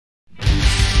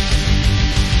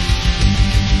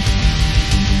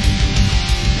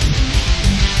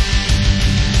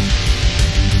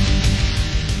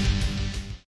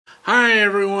Hi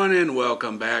everyone and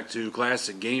welcome back to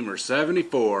Classic Gamer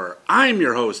 74. I'm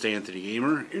your host Anthony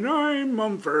Gamer and I'm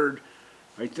Mumford,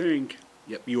 I think.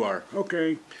 Yep, you are.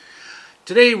 Okay.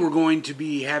 Today we're going to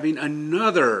be having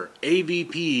another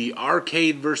AVP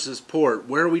arcade versus port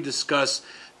where we discuss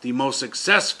the most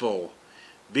successful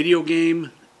video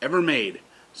game ever made,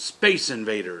 Space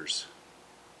Invaders.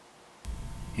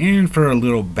 And for a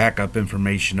little backup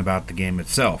information about the game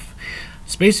itself.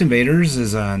 Space Invaders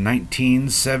is a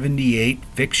 1978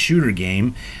 fixed shooter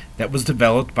game that was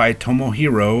developed by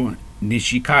Tomohiro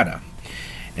Nishikata.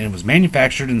 And it was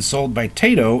manufactured and sold by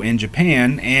Taito in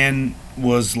Japan and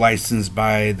was licensed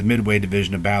by the Midway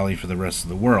division of Bally for the rest of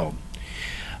the world.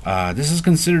 This is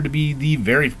considered to be the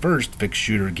very first fixed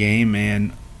shooter game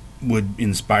and would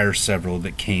inspire several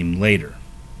that came later.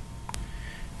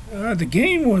 The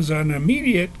game was an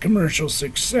immediate commercial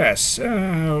success. By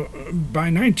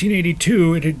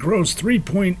 1982, it had grossed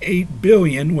 $3.8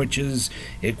 billion, which is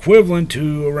equivalent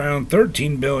to around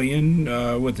 $13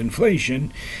 billion with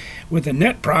inflation, with a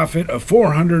net profit of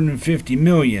 $450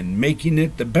 million, making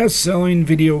it the best-selling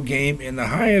video game and the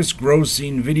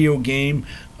highest-grossing video game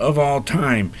of all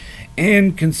time,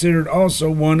 and considered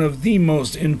also one of the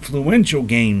most influential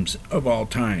games of all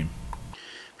time.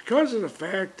 Because of the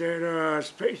fact that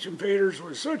Space Invaders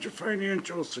was such a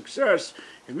financial success,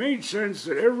 it made sense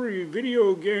that every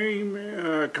video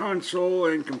game, console,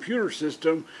 and computer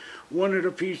system wanted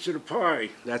a piece of the pie.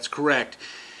 That's correct.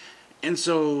 And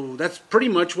so that's pretty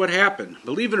much what happened.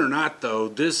 Believe it or not, though,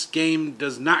 this game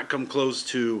does not come close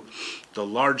to the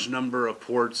large number of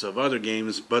ports of other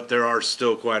games, but there are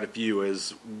still quite a few,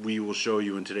 as we will show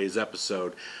you in today's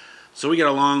episode. So we got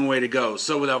a long way to go.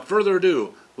 So without further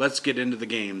ado, let's get into the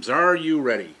games. Are you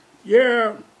ready?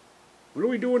 Yeah. What are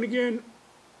we doing again?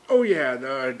 Oh yeah,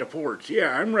 the ports.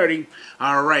 Yeah, I'm ready.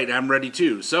 All right, I'm ready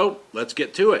too. So let's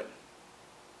get to it.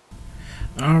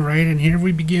 Alright, and here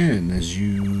we begin. As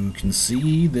you can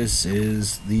see, this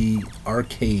is the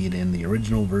arcade and the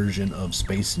original version of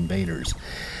Space Invaders.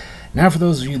 Now, for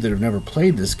those of you that have never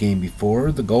played this game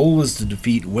before, the goal is to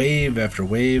defeat wave after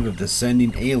wave of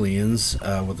descending aliens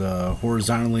with a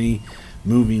horizontally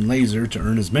moving laser to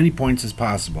earn as many points as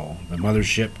possible. The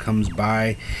mothership comes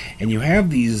by, and you have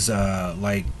these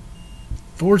like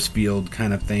force field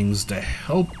kind of things to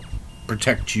help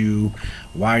protect you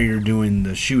while you're doing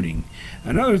the shooting.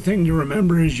 Another thing to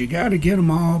remember is you got to get them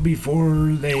all before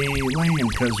they land,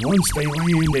 because once they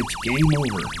land, it's game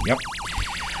over. Yep.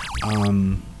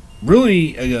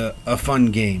 Really a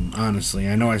fun game, honestly.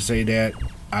 I know I say that,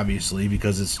 obviously,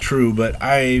 because it's true, but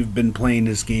I've been playing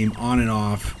this game on and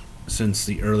off since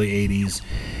the early 80s,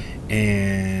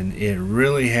 and it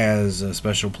really has a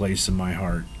special place in my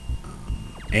heart,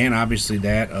 and obviously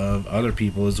that of other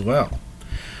people as well.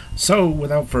 So,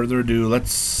 without further ado,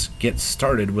 let's get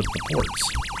started with the ports.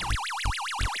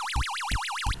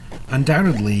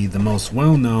 Undoubtedly, the most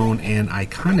well-known and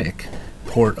iconic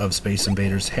port of Space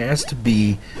Invaders has to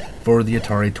be for the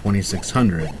Atari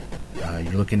 2600.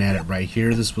 You're looking at it right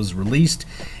here. This was released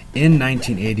in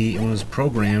 1980 and was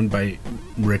programmed by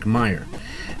Rick Meyer.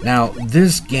 Now,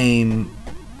 this game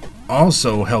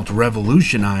also helped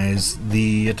revolutionize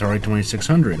the Atari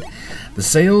 2600. The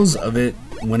sales of it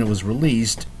when it was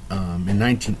released in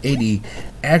 1980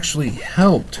 actually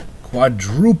helped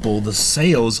quadruple the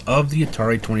sales of the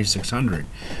Atari 2600.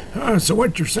 So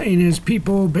what you're saying is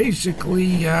people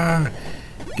basically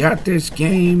got this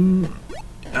game,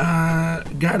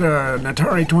 got an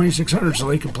Atari 2600 so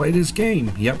they could play this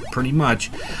game. Yep, pretty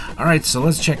much. Alright, so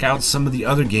let's check out some of the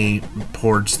other game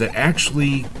ports that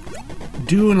actually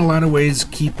do in a lot of ways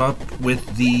keep up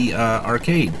with the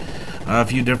arcade. A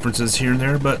few differences here and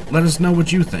there, but let us know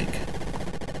what you think.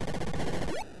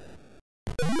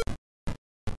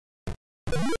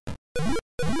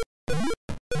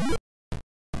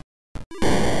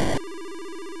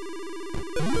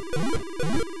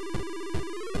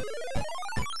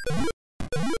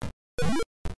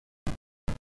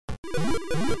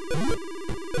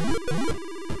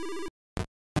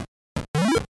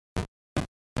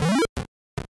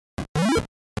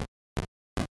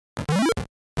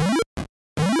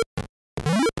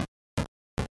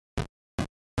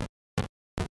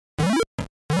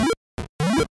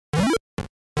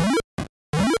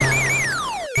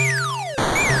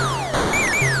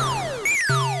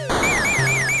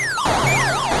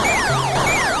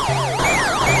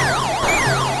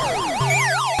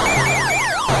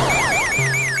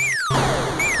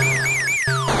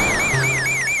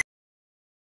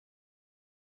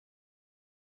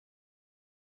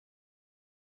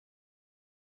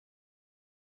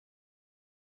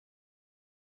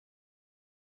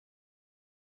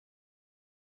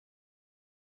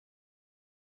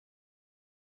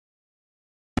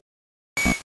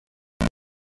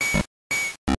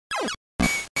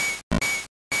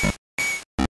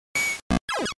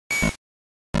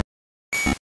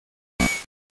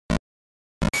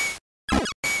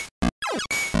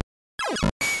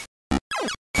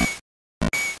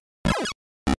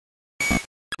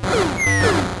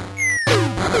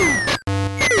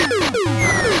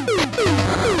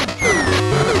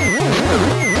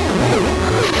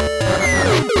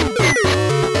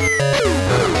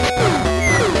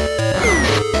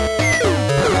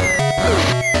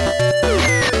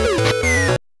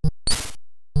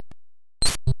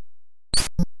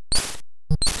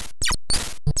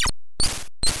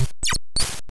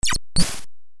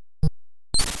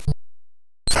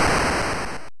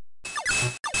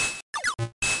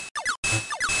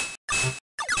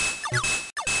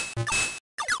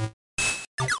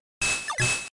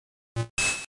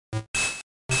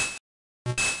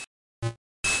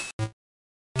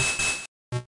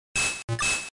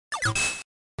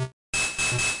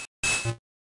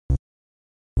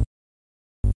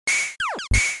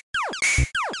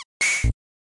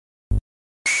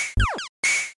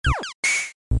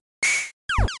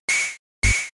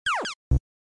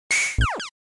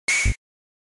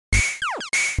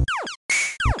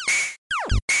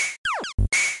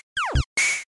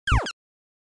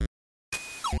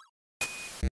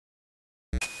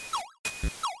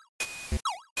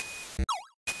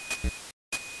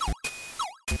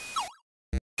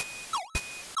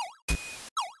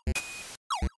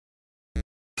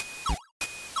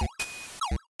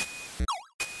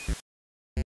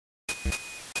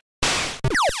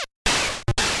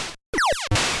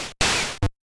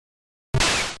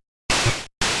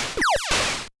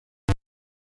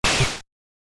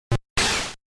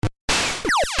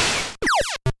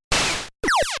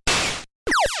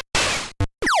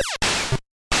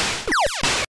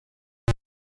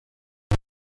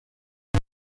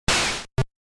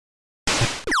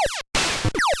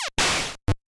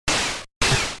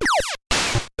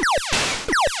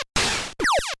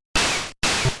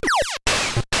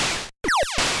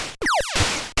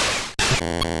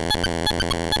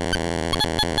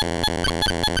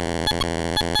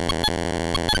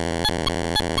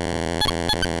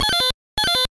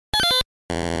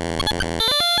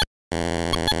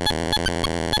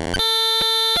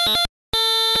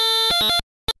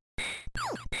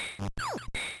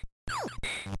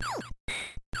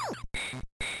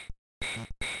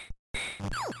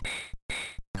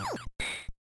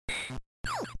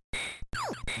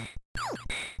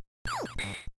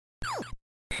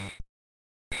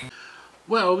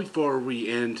 Well, before we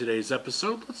end today's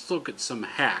episode, let's look at some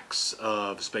hacks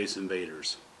of Space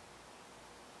Invaders.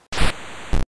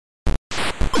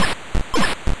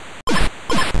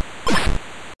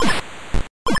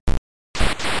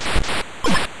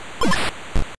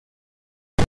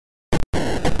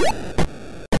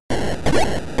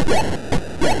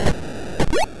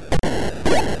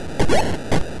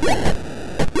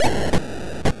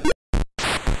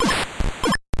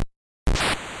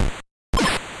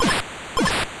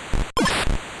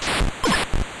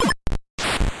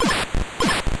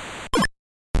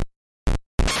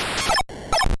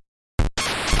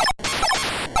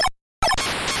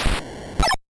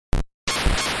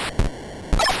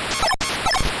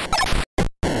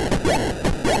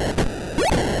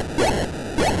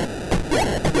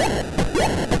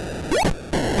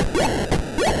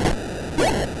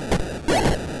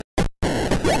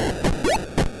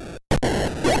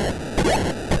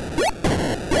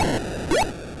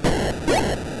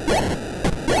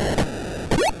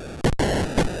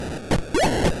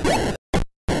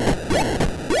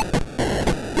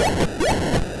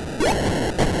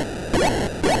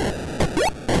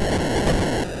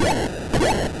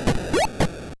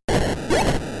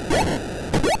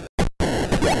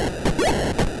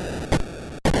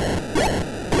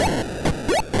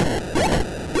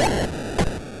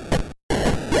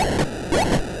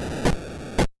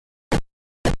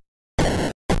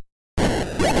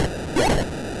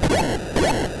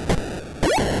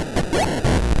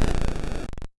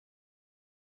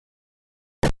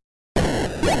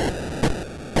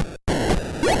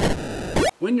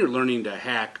 When you're learning to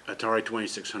hack Atari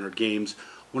 2600 games,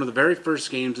 one of the very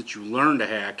first games that you learn to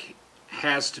hack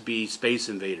has to be Space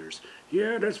Invaders.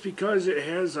 Yeah, that's because it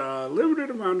has a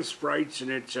limited amount of sprites and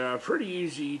it's pretty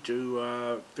easy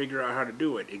to figure out how to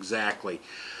do it. Exactly.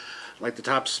 Like the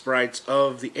top sprites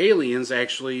of the aliens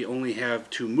actually only have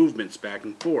two movements back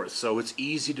and forth, so it's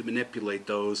easy to manipulate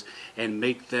those and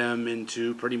make them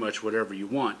into pretty much whatever you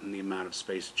want in the amount of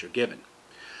space that you're given.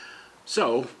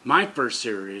 So, my first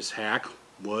serious hack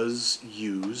was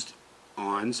used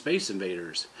on Space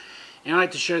Invaders, and I'd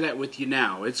like to share that with you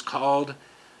now. It's called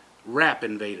Rap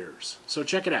Invaders, so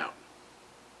check it out.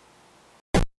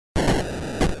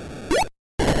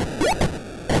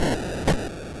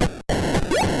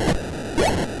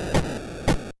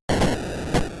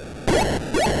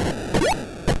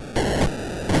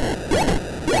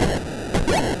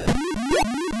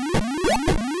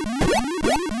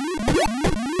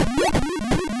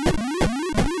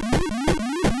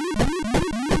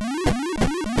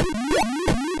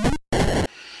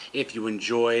 If you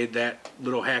enjoyed that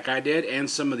little hack I did and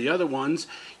some of the other ones,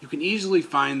 you can easily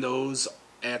find those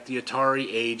at the Atari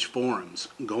Age forums.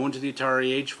 Go into the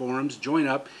Atari Age forums, join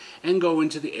up, and go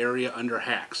into the area under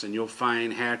hacks, and you'll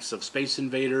find hacks of Space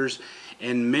Invaders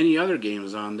and many other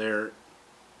games on there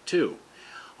too.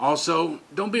 Also,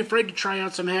 don't be afraid to try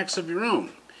out some hacks of your own.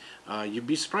 You'd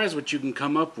be surprised what you can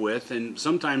come up with, and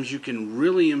sometimes you can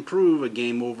really improve a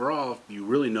game overall if you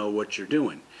really know what you're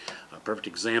doing. A perfect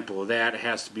example of that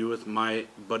has to be with my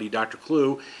buddy Dr.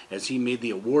 Clue, as he made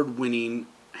the award-winning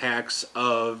hacks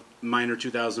of Miner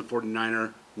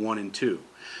 2049er 1 and 2.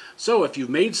 So if you've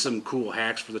made some cool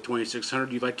hacks for the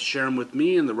 2600, you'd like to share them with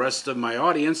me and the rest of my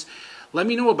audience, let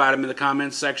me know about them in the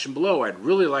comments section below. I'd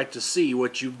really like to see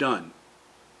what you've done.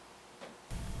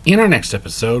 In our next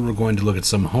episode, we're going to look at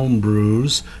some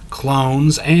homebrews,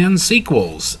 clones, and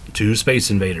sequels to Space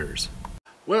Invaders.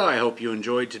 Well, I hope you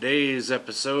enjoyed today's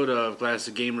episode of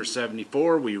Classic Gamer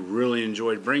 74. We really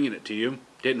enjoyed bringing it to you,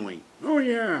 didn't we? Oh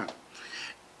yeah.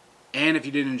 And if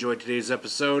you did enjoy today's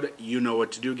episode, you know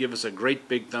what to do. Give us a great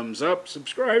big thumbs up.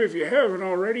 Subscribe if you haven't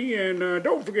already, and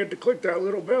don't forget to click that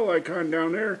little bell icon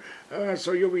down there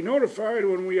so you'll be notified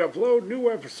when we upload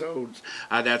new episodes.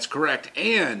 That's correct.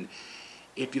 And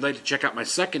if you'd like to check out my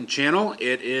second channel,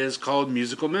 it is called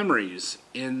Musical Memories.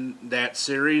 In that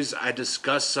series, I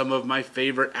discuss some of my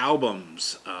favorite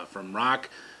albums from rock,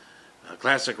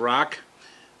 classic rock,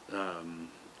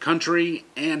 country,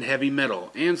 and heavy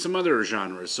metal, and some other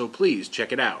genres, so please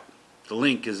check it out. The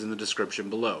link is in the description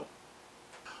below.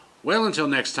 Well, until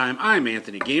next time, I'm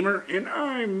Anthony Gamer, And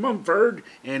I'm Mumford.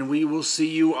 and we will see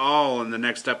you all in the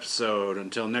next episode.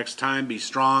 Until next time, be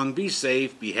strong, be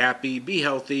safe, be happy, be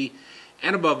healthy,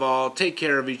 and above all, take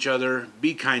care of each other,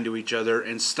 be kind to each other,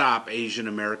 and stop Asian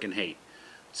American hate.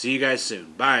 See you guys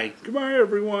soon. Bye. Goodbye,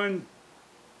 everyone.